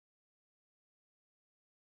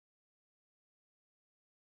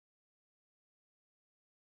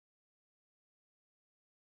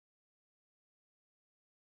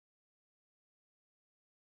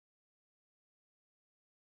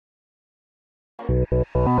They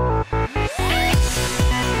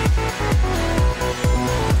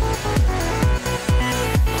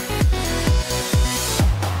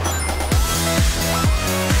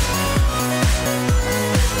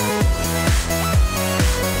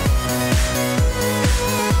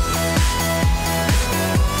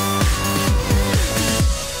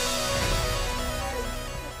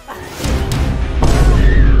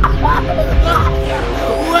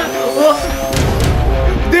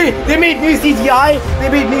made new CGI. They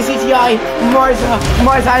made new CGI.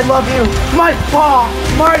 Marza, I love you.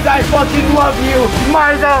 Marza, I fucking love you.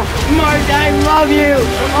 Marza, I love you.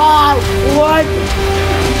 Oh, what?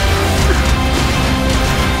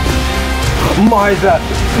 Marza,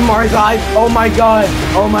 oh my god.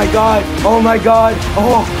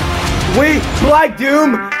 Oh, wait, Black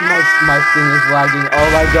Doom. My thing is lagging. Oh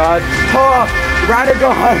my god. Oh,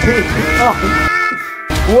 Radical Honey. Oh.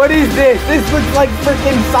 What is this? This looks like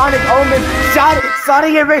freaking Sonic Omen.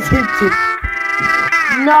 Sonic Erasing.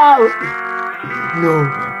 No,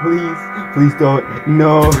 please don't.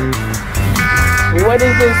 No. What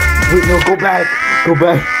is this? Wait, no, go back. Go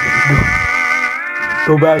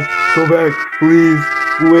back, please.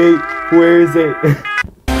 Wait, where is it?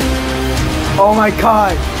 Oh my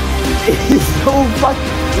god. It's so fucking.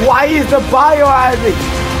 Why is the biohazard?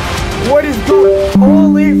 What is going?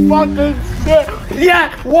 Holy fucking shit! Yeah,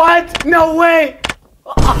 what? No way!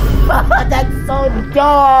 That's so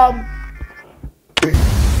dumb!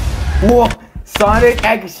 Whoa! Sonic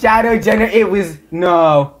X Shadow Generator, it was...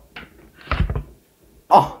 No.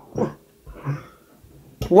 Oh.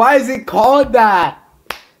 Why is it called that?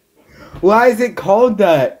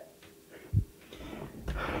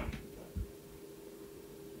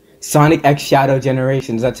 Sonic X Shadow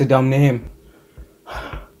Generations, that's a dumb name.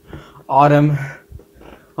 Autumn.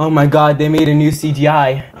 Oh my god, they made a new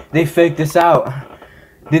CGI. They faked this out.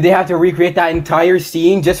 Did they have to recreate that entire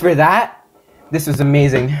scene just for that? This was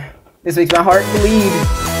amazing. This makes my heart bleed.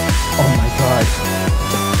 Oh my god.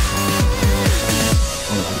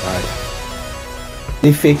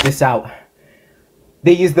 They faked this out.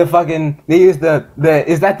 They used the is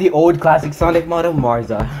that the old classic Sonic model?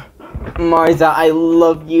 Marza, I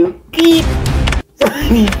love you. He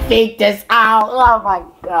faked this out. Oh my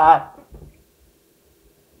god.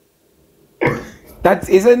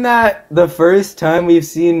 Isn't that the first time we've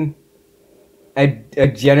seen a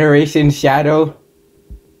generation shadow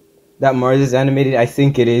that Marza's animated? I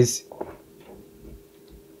think it is.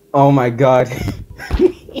 Oh my god.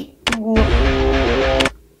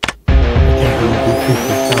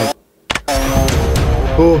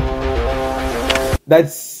 Oh,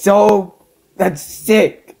 that's sick.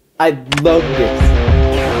 I love this.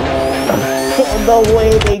 The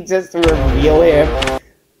way they just reveal him.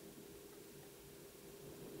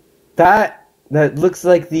 That looks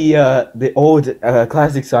like the old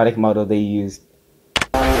classic Sonic model they used.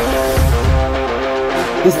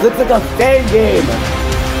 This looks like a fan game.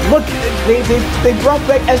 Look, they brought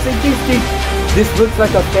back SNK Street. This looks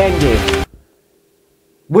like a fan game.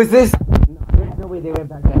 Was this? No, there's no way they went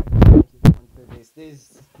back for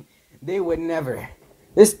this. They would never.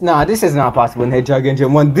 This is not possible in Hedgehog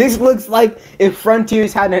Engine 1. This looks like if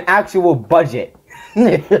Frontiers had an actual budget.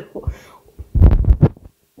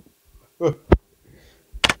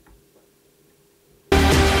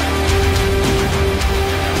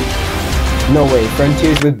 No way,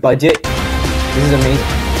 Frontiers with budget? This is amazing.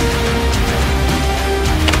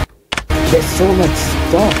 There's so much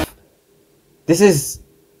stuff. This is...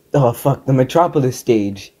 Oh fuck, the Metropolis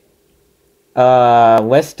stage.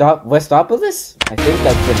 Westopolis? I think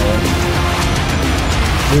that's the name.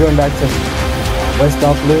 We're going back to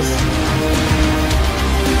Westopolis.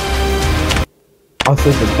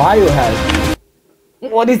 Also, the Biohazard.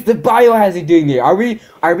 What is the Biohazard doing here?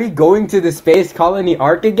 Are we going to the Space Colony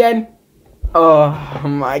arc again? Oh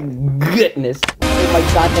my goodness! Oh my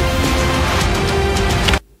god!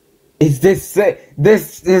 Is this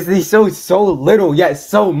so little yet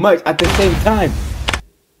so much at the same time?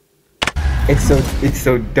 It's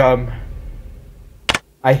so dumb.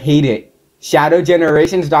 I hate it.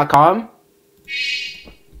 Shadowgenerations.com.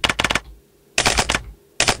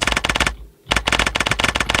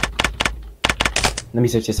 Let me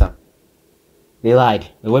search this up. They lied.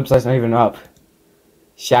 The website's not even up.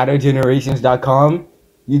 Shadowgenerations.com.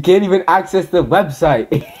 You can't even access the website.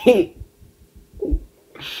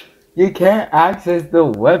 You can't access the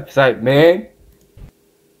website, man.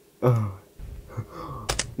 Oh.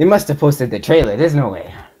 They must have posted the trailer. There's no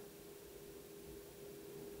way.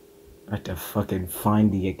 I have to fucking find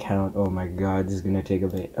the account. Oh my god, this is gonna take a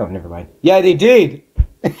bit. Oh, never mind. Yeah, they did.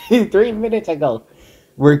 3 minutes ago.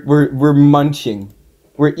 We're munching.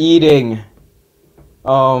 We're eating.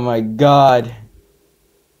 Oh my god.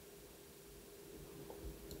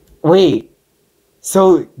 Wait.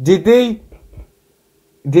 So did they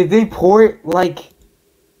port like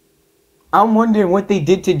I'm wondering what they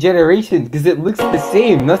did to Generations because it looks the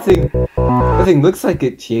same. Nothing looks like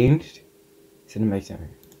it changed. Cinematic Center.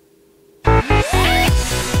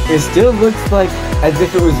 It still looks like as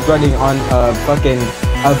if it was running on a fucking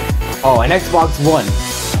an Xbox One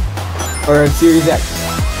or a Series X.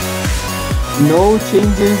 No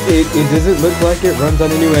changes. It doesn't look like it runs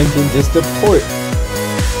on a new engine. Just a port.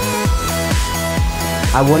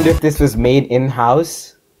 I wonder if this was made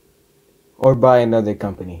in-house or by another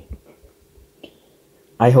company.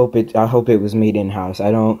 I hope it was made in-house.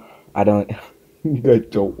 I don't I don't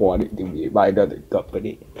want it to be by another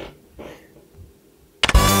company.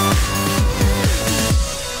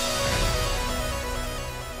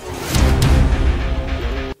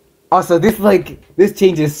 Also, this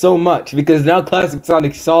changes so much because now Classic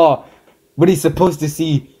Sonic saw what he's supposed to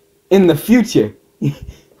see in the future.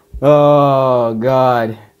 Oh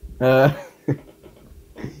god.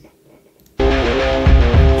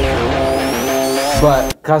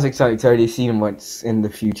 But Classic Sonic's already seen what's in the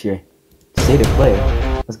future. State of play.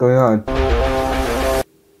 What's going on? Let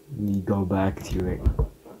me go back to it.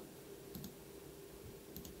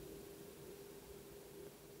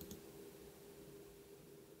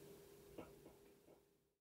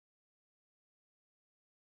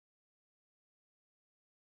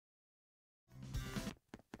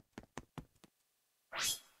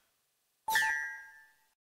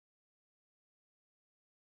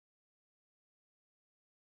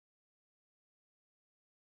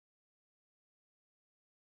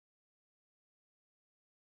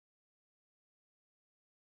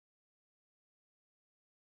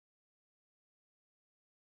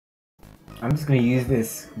 I'm just gonna use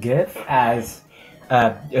this GIF as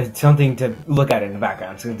something to look at in the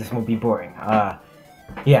background, so this won't be boring.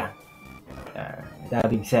 Yeah. That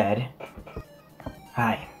being said,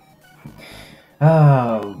 hi.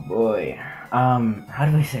 Oh boy. How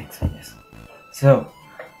do I say this? So,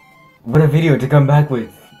 what a video to come back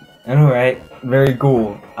with. I know, right? Very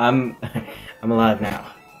cool. I'm alive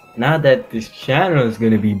now. Now that this channel is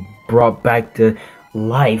gonna be brought back to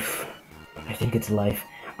life, I think it's life.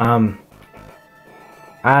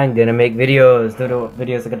 I'm gonna make videos. Don't know what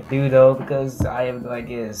videos I'm gonna do though because I have no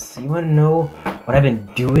ideas. You wanna know what I've been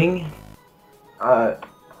doing?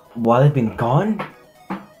 While I've been gone?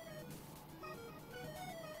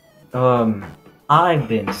 I've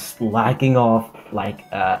been slacking off like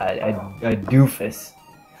a doofus.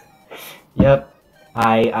 Yep,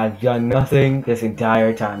 I've done nothing this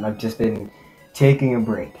entire time. I've just been taking a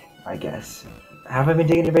break, I guess. Have I been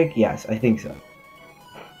taking a break? Yes, I think so.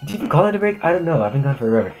 Do you even call it a break? I don't know. I've been gone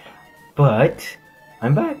forever. But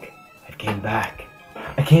I'm back. I came back.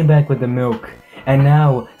 I came back with the milk. And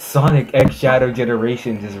now Sonic X Shadow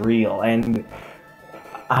Generations is real. And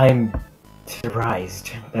I'm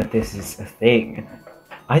surprised that this is a thing.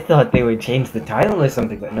 I thought they would change the title or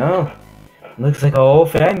something, but no. It looks like a whole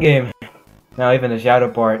fan game. Now even the Shadow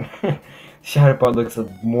part. Shadow part looks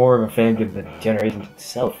like more of a fan game than Generations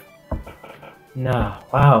itself. Nah,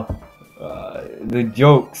 wow. The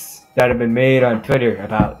jokes that have been made on Twitter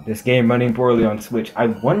about this game running poorly on Switch. I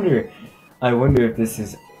wonder if this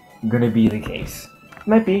is gonna be the case.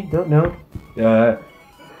 Might be, don't know.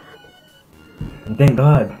 Thank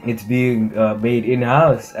God it's being made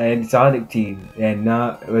in-house and Sonic Team and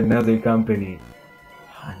not another company.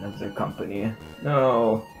 Another company.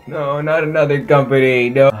 No, not another company.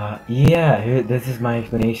 No. Yeah, this is my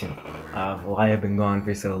explanation of why I've been gone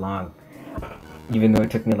for so long. Even though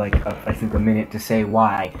it took me like, I think a minute to say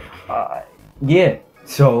why. Yeah,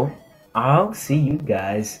 so I'll see you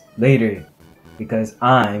guys later. Because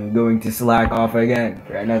I'm going to slack off again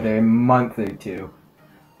for another month or two.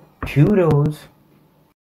 Toodles.